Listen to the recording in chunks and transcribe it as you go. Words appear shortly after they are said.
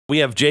We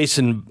have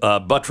Jason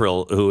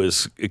Buttrill, who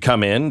has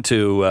come in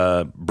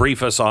to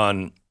brief us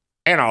on,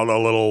 the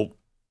little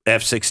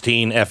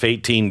F-16,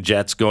 F-18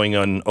 jets going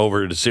on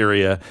over to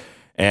Syria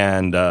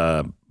and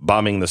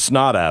bombing the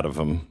snot out of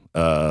them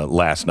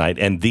last night.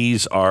 And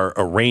these are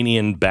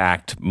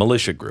Iranian-backed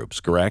militia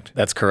groups, correct?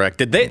 That's correct.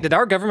 Did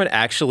our government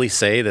actually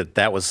say that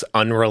that was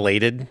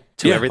unrelated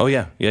to everything?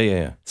 Oh,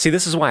 yeah. See,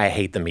 this is why I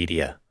hate the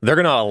media. They're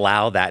going to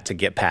allow that to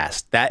get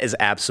passed. That is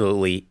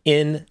absolutely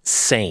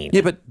insane.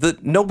 Yeah,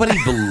 but nobody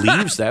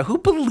believes that. Who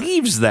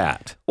believes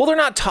that? Well, they're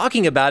not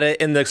talking about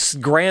it in the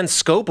grand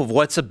scope of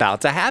what's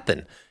about to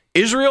happen.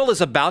 Israel is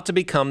about to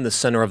become the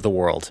center of the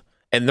world,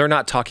 and they're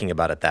not talking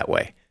about it that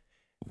way.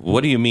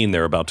 What do you mean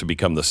they're about to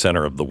become the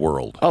center of the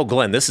world? Oh,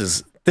 Glenn, this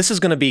is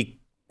going to be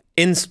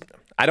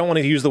I don't want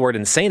to use the word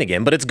insane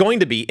again, but it's going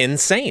to be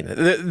insane.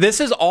 This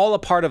is all a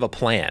part of a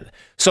plan.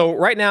 So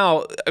right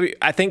now,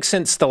 I think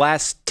since the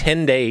last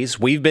 10 days,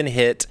 we've been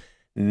hit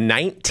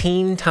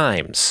 19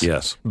 times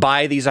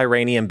by these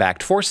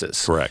Iranian-backed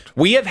forces. Correct.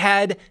 We have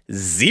had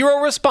zero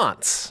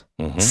response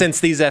since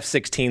these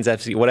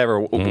F-16s,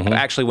 whatever,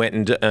 actually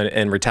went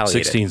and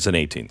retaliated. 16s and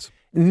 18s.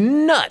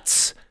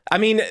 Nuts. I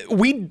mean,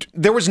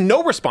 there was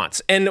no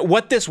response. And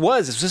what this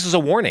is a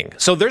warning.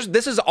 So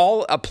this is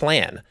all a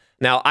plan.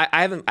 Now,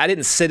 I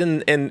didn't sit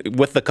in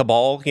with the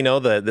cabal, you know,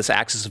 this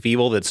axis of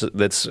evil that's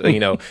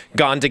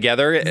gone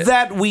together.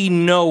 That we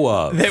know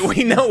of. That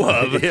we know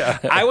of. Yeah.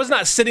 I was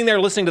not sitting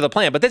there listening to the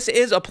plan, but this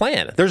is a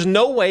plan. There's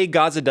no way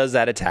Gaza does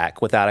that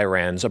attack without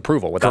Iran's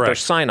approval, without their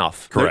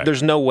sign-off.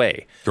 There's no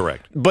way.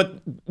 Correct.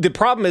 But the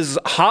problem is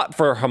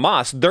for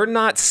Hamas. They're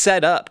not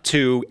set up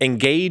to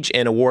engage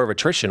in a war of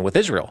attrition with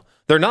Israel.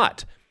 They're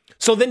not.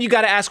 So then you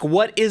got to ask,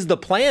 what is the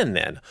plan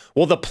then?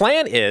 Well, the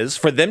plan is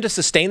for them to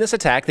sustain this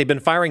attack. They've been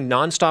firing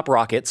nonstop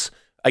rockets.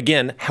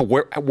 Again,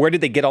 where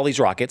did they get all these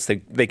rockets?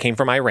 They came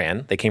from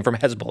Iran. They came from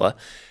Hezbollah.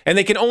 And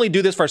they can only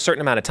do this for a certain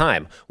amount of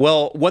time.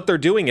 Well, what they're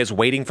doing is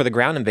waiting for the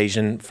ground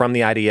invasion from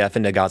the IDF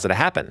into Gaza to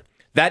happen.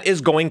 That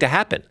is going to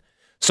happen.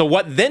 So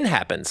what then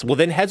happens? Well,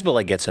 then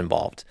Hezbollah gets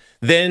involved.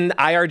 Then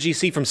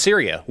IRGC from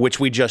Syria, which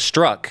we just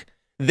struck,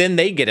 then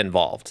they get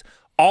involved.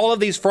 All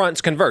of these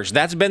fronts converge.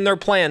 That's been their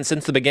plan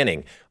since the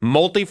beginning.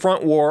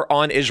 Multi-front war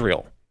on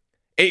Israel.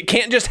 It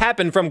can't just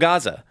happen from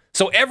Gaza.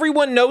 So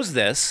everyone knows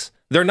this.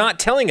 They're not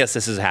telling us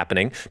this is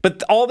happening.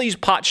 But all these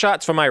pot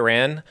shots from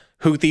Iran,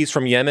 Houthis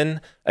from Yemen,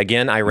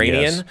 again,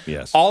 Iranian,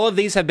 all of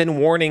these have been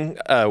warning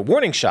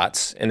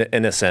shots,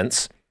 in a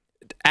sense,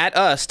 at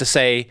us to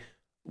say,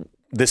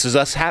 this is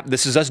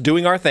us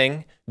doing our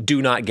thing.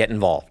 Do not get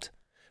involved.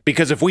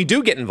 Because if we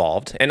do get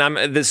involved, and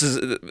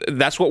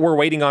that's what we're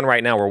waiting on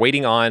right now. We're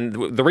waiting on,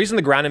 the reason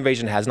the ground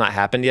invasion has not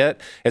happened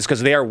yet is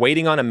because they are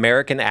waiting on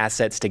American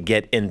assets to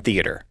get in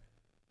theater.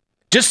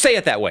 Just say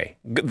it that way.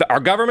 Our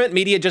government,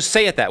 media, just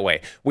say it that way.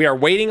 We are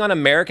waiting on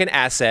American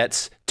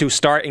assets to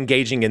start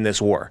engaging in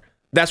this war.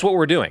 That's what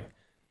we're doing.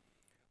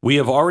 We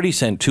have already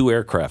sent 2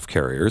 aircraft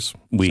carriers.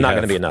 It's not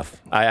going to be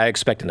enough. I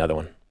expect another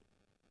one.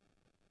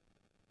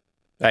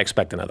 I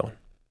expect another one.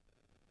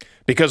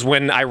 Because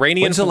when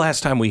Iranians... When's the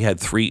last time we had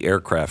 3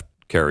 aircraft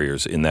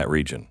carriers in that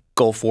region?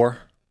 Gulf War.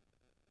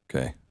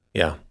 Okay.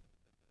 Yeah.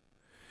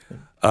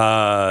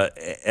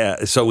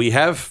 So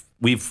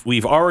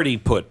we've already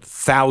put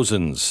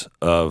thousands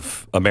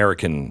of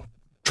American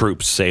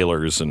troops,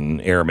 sailors,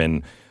 and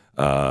airmen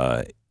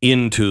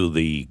into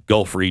the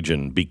Gulf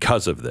region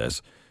because of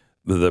this.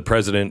 The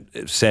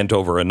president sent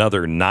over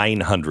another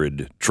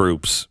 900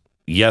 troops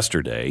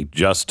yesterday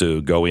just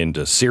to go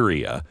into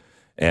Syria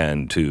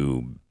and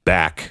to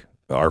back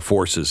our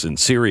forces in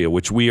Syria,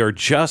 which we are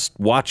just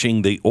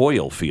watching the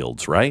oil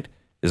fields, right?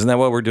 Isn't that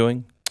what we're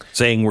doing?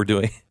 Saying we're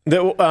doing?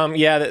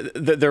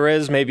 There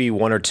is maybe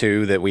 1 or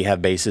 2 that we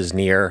have bases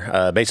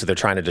near. Basically, they're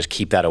trying to just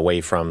keep that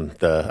away from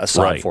the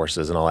Assad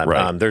forces and all that.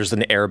 Right. There's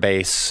an air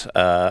base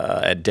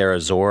at Deir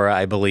ez-Zor,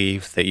 I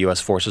believe, that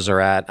U.S. forces are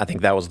at. I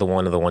think that was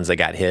one of the ones that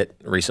got hit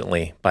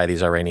recently by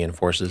these Iranian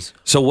forces.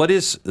 So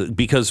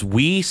because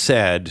we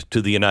said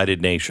to the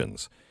United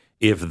Nations,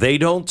 if they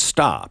don't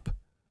stop,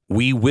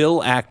 we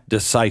will act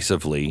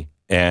decisively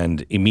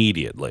and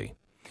immediately.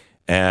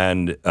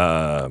 And,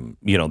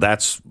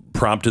 that's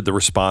prompted the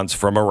response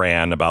from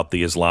Iran about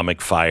the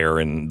Islamic fire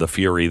and the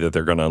fury that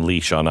they're going to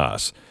unleash on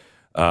us.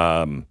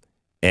 And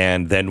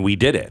then we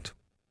did it.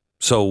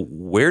 So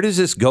where does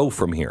this go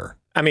from here?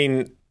 I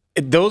mean,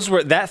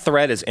 that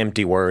threat is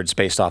empty words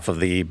based off of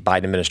the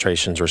Biden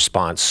administration's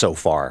response so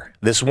far.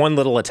 This one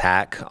little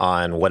attack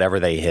on whatever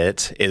they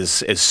hit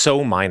is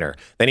so minor.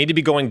 They need to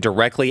be going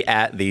directly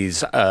at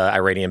these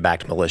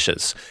Iranian-backed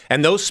militias.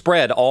 And those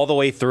spread all the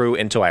way through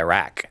into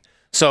Iraq.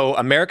 So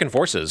American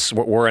forces,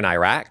 we're in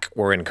Iraq,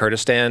 we're in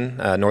Kurdistan,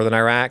 northern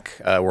Iraq,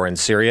 we're in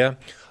Syria.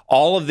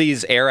 All of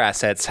these air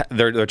assets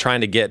they're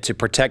trying to get to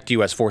protect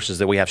U.S. forces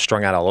that we have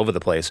strung out all over the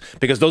place,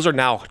 because those are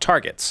now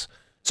targets.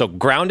 So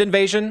ground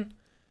invasion,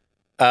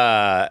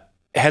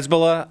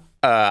 Hezbollah,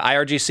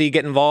 IRGC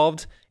get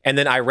involved, and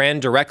then Iran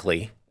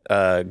directly,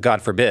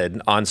 God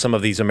forbid, on some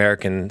of these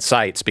American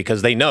sites,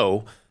 because they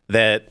know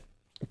that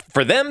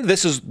for them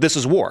this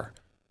is war.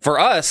 For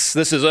us,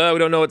 this is, we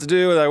don't know what to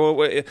do.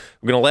 We're going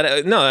to let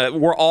it. No,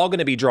 we're all going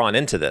to be drawn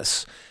into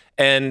this.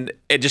 And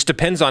it just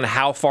depends on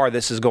how far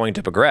this is going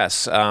to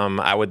progress.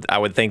 I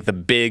would think the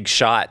big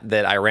shot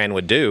that Iran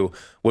would do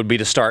would be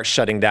to start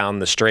shutting down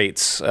the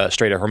straits,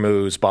 Strait of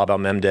Hormuz, Bab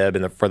el-Mandeb,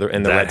 in the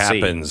Red Sea. That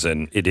happens,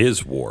 and it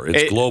is war.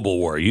 It's global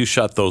war. You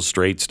shut those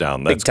straits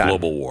down, that's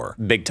global war.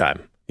 Big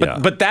time.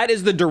 But that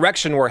is the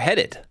direction we're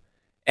headed.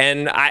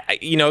 And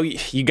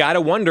you got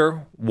to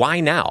wonder why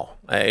now.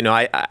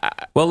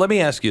 Well, let me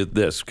ask you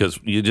this, because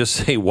you just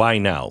say why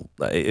now.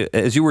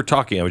 As you were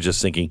talking, I was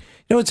just thinking,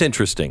 it's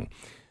interesting.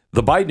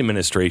 The Biden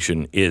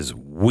administration is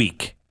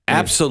weak,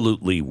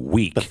 absolutely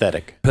weak,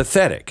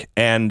 pathetic,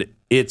 and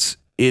it's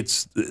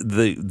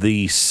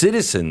the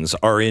citizens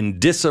are in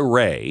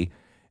disarray,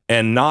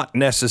 and not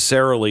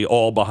necessarily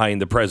all behind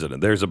the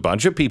president. There's a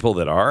bunch of people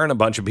that are, and a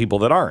bunch of people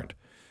that aren't.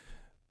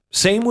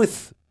 Same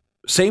with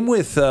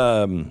Bibi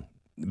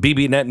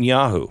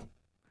Netanyahu.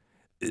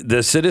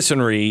 The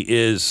citizenry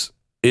is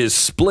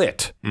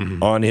split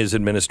on his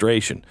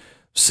administration.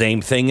 Same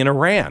thing in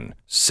Iran.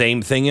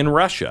 Same thing in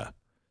Russia.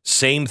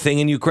 Same thing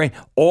in Ukraine.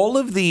 All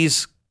of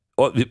these,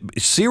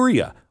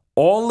 Syria,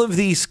 all of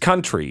these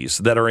countries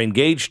that are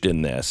engaged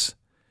in this,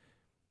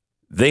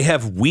 they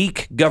have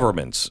weak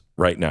governments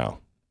right now.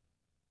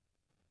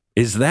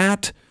 Is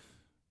that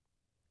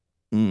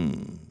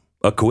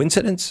a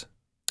coincidence?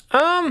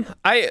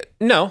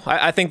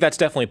 I think that's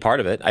definitely part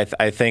of it.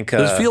 I think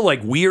I feel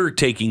like we're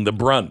taking the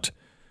brunt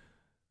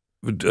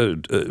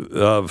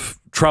of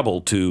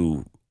trouble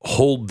to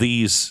hold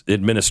these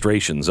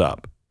administrations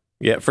up.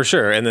 Yeah, for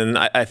sure. And then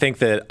I think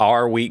that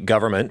our weak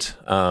government,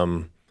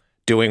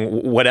 doing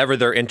whatever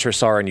their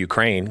interests are in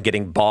Ukraine,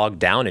 getting bogged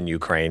down in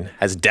Ukraine,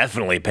 has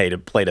definitely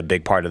played a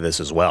big part of this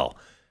as well.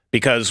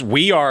 Because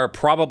we are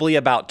probably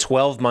about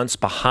 12 months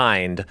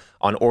behind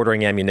on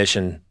ordering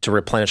ammunition to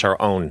replenish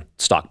our own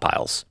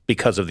stockpiles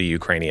because of the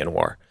Ukrainian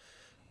war.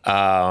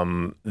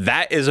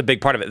 That is a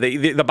big part of it.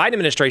 The Biden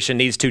administration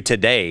needs to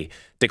today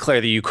declare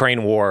the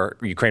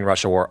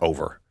Ukraine-Russia war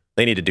over.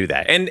 They need to do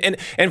that.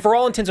 And for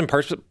all intents and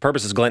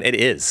purposes, Glenn, it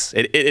is.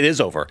 It is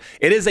over.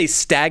 It is a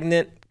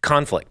stagnant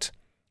conflict.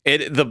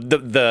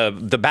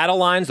 The battle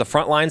lines, the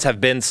front lines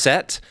have been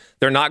set.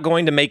 They're not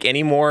going to make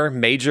any more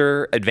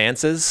major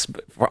advances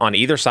on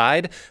either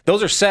side.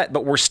 Those are set,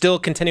 but we're still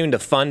continuing to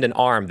fund and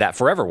arm that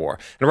forever war.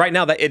 And right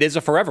now, it is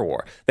a forever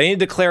war. They need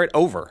to declare it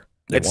over.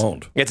 They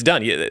won't. It's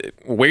done.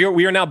 We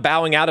are now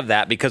bowing out of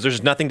that because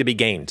there's nothing to be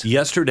gained.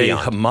 Yesterday,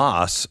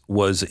 Hamas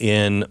was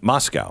in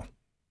Moscow.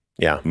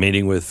 Yeah.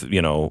 Meeting with,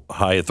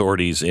 high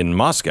authorities in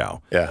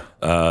Moscow.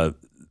 Yeah.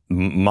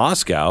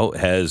 Moscow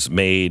has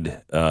made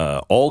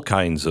all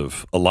kinds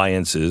of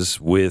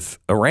alliances with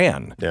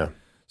Iran. Yeah.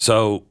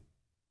 So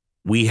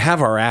we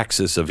have our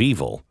axis of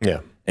evil. Yeah.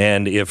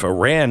 And if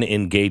Iran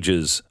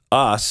engages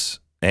us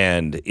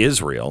and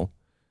Israel,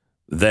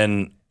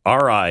 then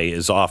our eye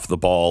is off the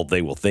ball,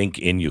 they will think,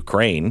 in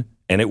Ukraine.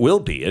 And it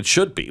will be. It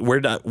should be. We're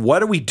not.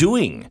 What are we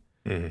doing?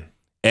 Mm-hmm.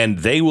 And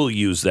they will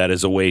use that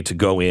as a way to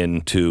go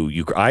into,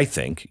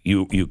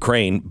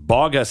 Ukraine,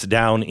 bog us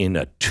down in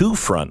a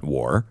two-front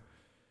war.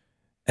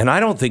 And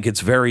I don't think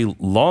it's very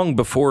long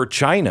before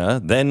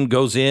China then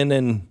goes in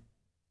and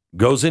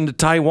goes into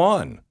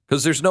Taiwan,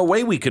 because there's no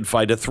way we could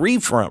fight a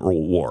three-front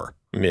war.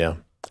 Yeah.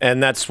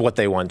 And that's what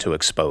they want to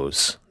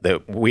expose.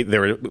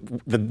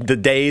 The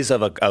days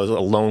of a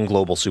lone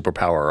global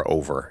superpower are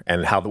over,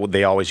 and how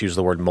they always use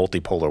the word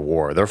multipolar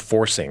war. They're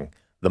forcing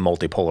the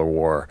multipolar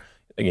war,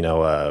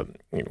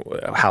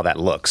 how that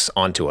looks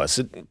onto us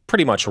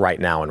pretty much right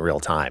now in real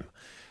time.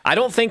 I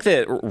don't think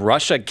that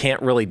Russia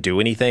can't really do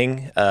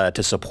anything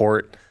to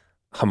support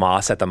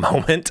Hamas at the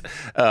moment,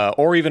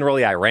 or even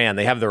really Iran.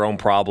 They have their own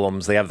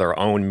problems. They have their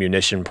own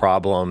munition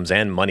problems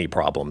and money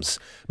problems.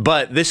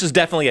 But this is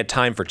definitely a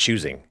time for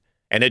choosing,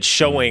 and it's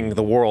showing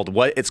the world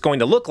what it's going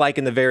to look like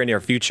in the very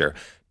near future.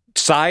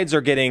 Sides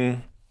are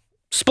getting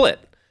split.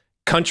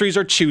 Countries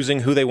are choosing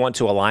who they want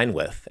to align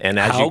with. And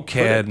as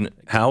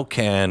how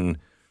can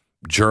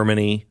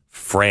Germany,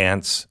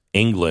 France,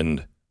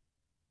 England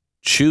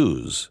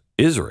choose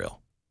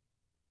Israel?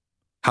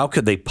 How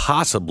could they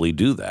possibly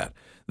do that?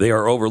 They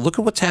are over. Look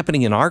at what's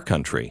happening in our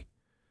country.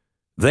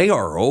 They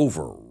are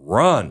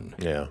overrun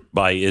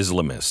by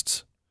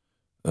Islamists.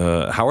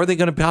 How are they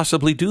going to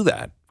possibly do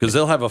that? Because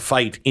they'll have a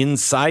fight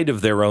inside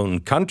of their own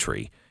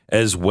country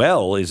as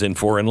well as in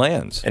foreign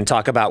lands. And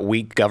talk about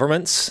weak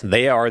governments.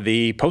 They are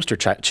the poster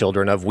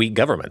children of weak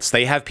governments.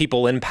 They have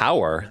people in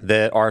power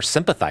that are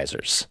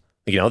sympathizers.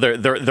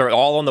 They're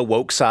all on the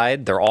woke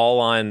side. They're all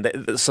on.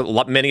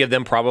 So many of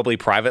them probably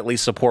privately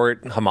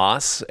support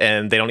Hamas,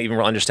 and they don't even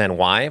understand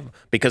why,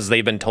 because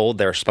they've been told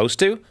they're supposed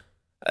to.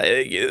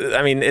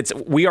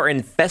 We are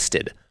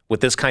infested with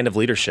this kind of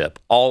leadership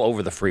all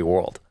over the free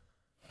world.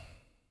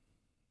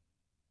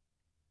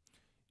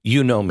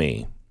 You know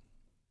me.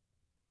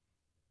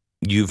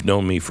 You've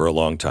known me for a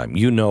long time.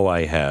 You know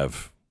I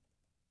have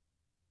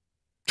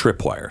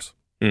tripwires.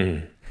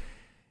 Mm.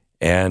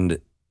 And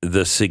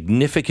the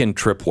significant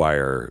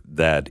tripwire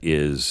that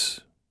is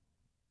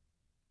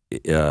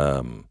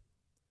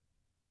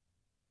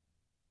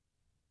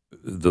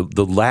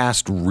the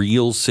last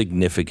real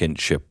significant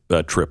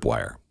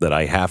tripwire that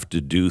I have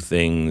to do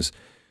things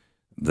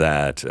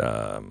that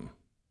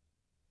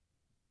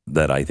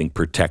that I think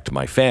protect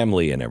my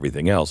family and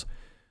everything else.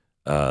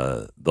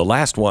 The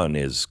last one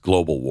is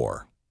global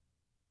war.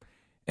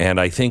 And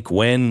I think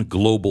when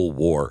global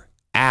war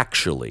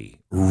actually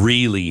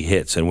really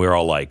hits and we're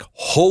all like,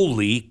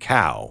 holy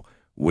cow,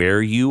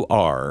 where you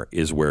are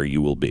is where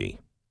you will be.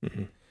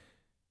 Mm-hmm.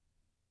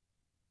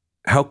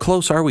 How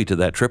close are we to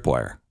that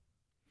tripwire?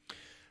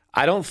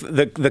 I don't.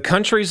 The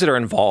countries that are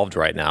involved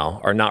right now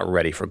are not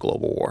ready for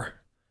global war.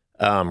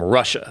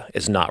 Russia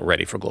is not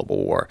ready for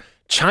global war.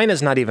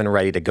 China's not even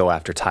ready to go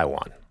after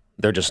Taiwan.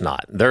 They're just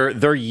not.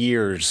 They're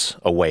years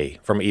away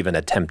from even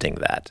attempting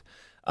that.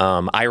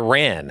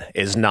 Iran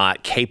is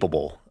not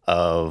capable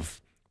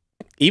of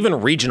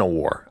even regional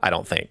war, I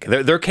don't think.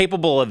 They're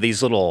capable of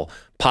these little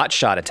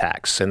potshot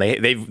attacks, and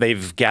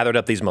they've gathered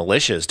up these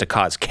militias to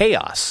cause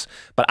chaos.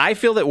 But I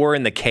feel that we're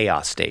in the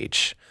chaos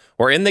stage.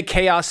 We're in the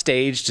chaos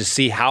stage to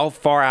see how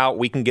far out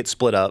we can get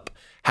split up,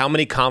 how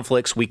many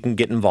conflicts we can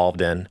get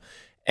involved in.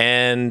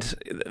 And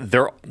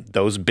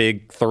those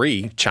big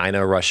three,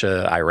 China,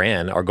 Russia,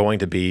 Iran, are going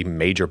to be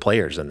major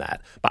players in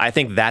that. But I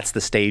think that's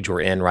the stage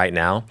we're in right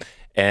now.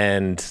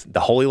 And the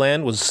Holy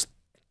Land was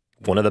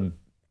one of the,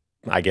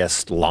 I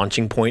guess,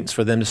 launching points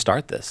for them to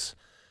start this.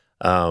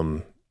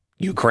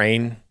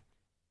 Ukraine,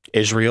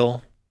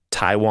 Israel,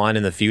 Taiwan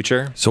in the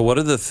future. So what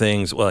are the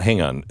things, well, hang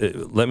on.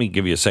 Let me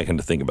give you a second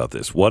to think about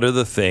this. What are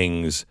the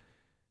things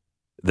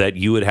that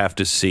you would have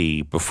to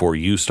see before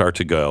you start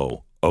to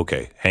go,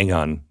 okay, hang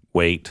on,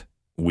 wait,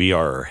 we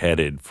are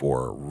headed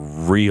for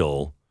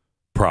real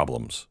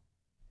problems?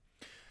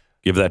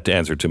 Give that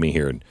answer to me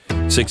here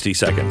in 60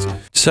 seconds.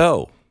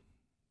 So,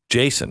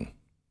 Jason,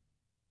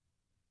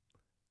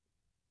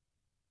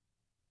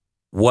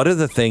 what are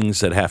the things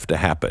that have to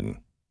happen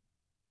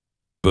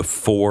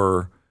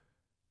before?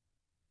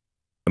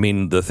 I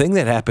mean, the thing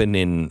that happened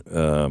in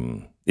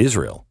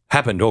Israel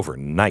happened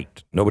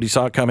overnight. Nobody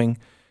saw it coming.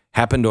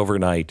 Happened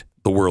overnight.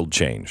 The world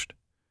changed.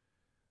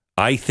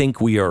 I think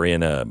we are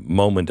in a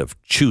moment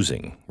of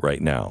choosing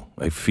right now.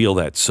 I feel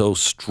that so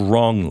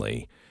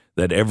strongly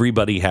that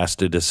everybody has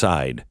to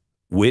decide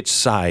which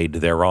side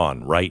they're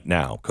on right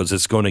now, because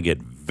it's going to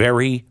get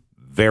very,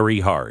 very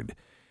hard.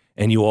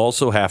 And you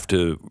also have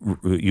to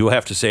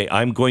say,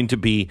 I'm going to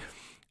be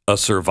a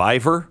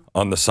survivor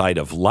on the side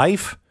of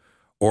life,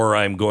 or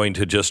I'm going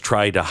to just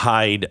try to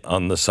hide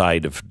on the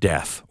side of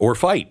death or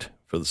fight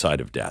for the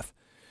side of death.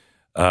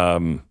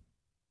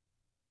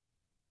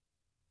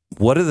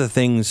 What are the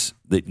things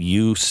that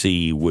you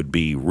see would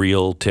be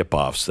real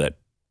tip-offs that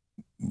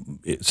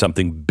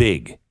something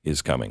big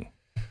is coming?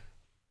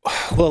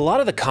 Well, a lot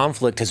of the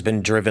conflict has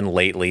been driven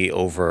lately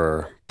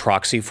over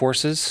proxy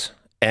forces,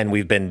 and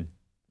we've been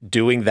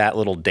doing that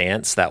little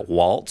dance, that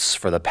waltz,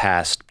 for the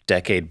past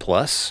decade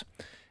plus.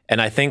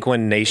 And I think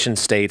when nation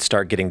states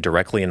start getting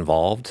directly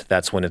involved,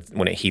 that's when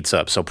it heats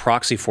up. So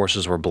proxy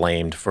forces were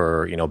blamed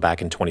for,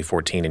 back in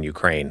 2014 in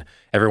Ukraine.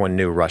 Everyone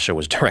knew Russia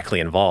was directly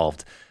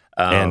involved.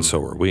 And so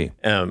were we.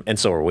 And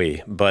so were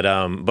we.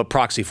 But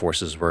proxy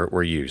forces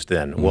were used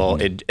then. Mm-hmm. Well,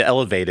 it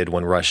elevated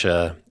when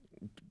Russia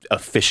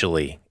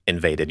officially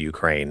invaded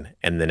Ukraine,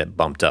 and then it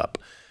bumped up.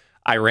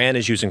 Iran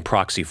is using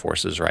proxy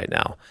forces right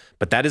now.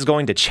 But that is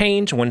going to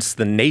change once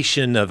the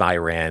nation of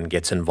Iran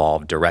gets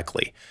involved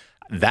directly.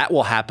 That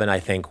will happen, I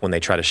think, when they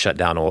try to shut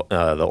down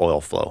the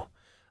oil flow.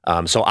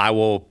 So I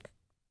will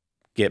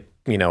get,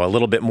 a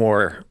little bit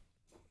more,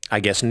 I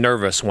guess,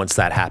 nervous once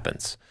that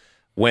happens.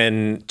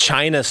 When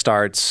China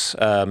starts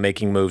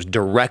making moves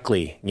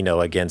directly,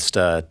 against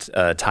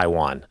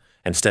Taiwan,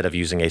 instead of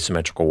using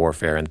asymmetrical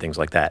warfare and things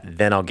like that,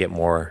 then I'll get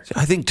more.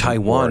 I think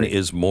Taiwan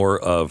is more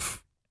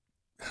of,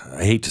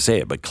 I hate to say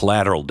it, but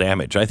collateral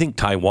damage. I think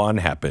Taiwan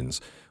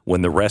happens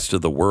when the rest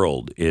of the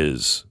world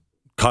is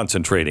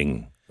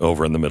concentrating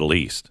over in the Middle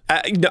East.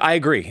 I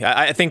agree.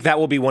 I think that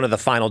will be one of the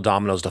final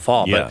dominoes to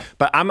fall. Yeah.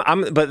 But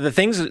the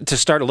things to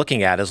start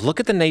looking at is look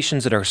at the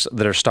nations that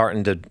are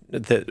starting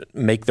to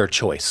make their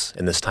choice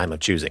in this time of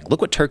choosing. Look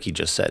what Turkey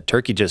just said.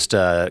 Turkey just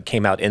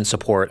came out in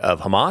support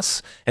of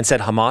Hamas and said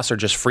Hamas are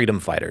just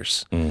freedom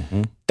fighters.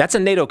 Mm-hmm. That's a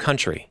NATO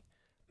country.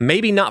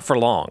 Maybe not for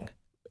long.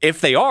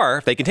 If they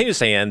continue to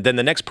stay in, then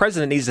the next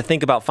president needs to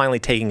think about finally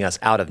taking us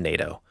out of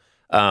NATO.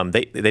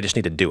 They just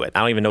need to do it. I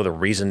don't even know the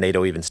reason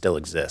NATO even still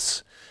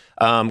exists.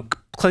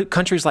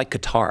 Countries like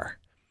Qatar.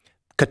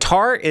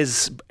 Qatar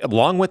is,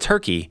 along with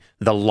Turkey,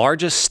 the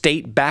largest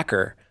state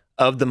backer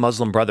of the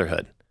Muslim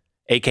Brotherhood,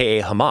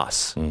 a.k.a.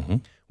 Hamas. Mm-hmm.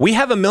 We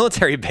have a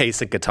military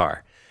base in Qatar.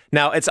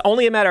 Now, it's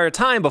only a matter of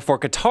time before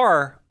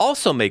Qatar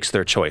also makes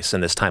their choice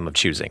in this time of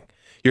choosing.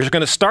 You're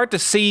going to start to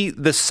see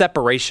the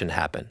separation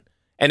happen.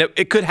 And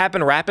it could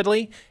happen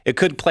rapidly. It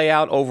could play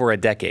out over a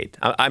decade.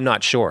 I'm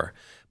not sure.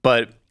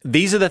 But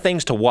these are the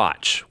things to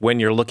watch when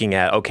you're looking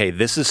at, okay,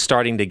 this is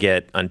starting to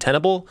get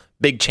untenable.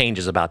 Big change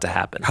is about to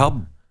happen.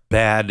 How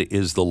bad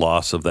is the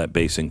loss of that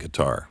base in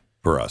Qatar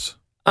for us?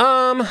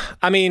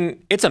 I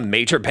mean, it's a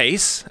major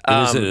base.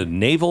 Is it a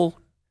naval?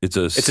 It's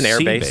an air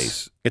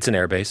base. It's an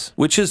air base.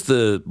 Which is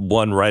the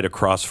one right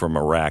across from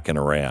Iraq and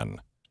Iran?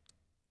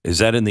 Is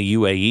that in the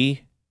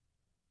UAE?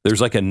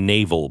 There's like a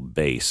naval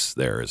base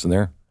there, isn't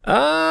there?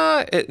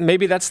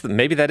 Maybe that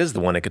is the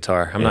one at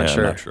Qatar. I'm not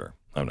sure.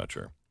 I'm not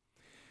sure.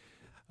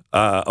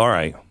 All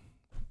right.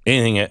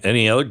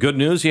 Any other good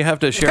news you have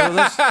to share with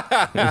us?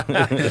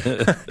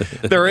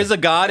 There is a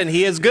God and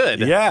he is good.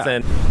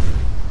 Yeah.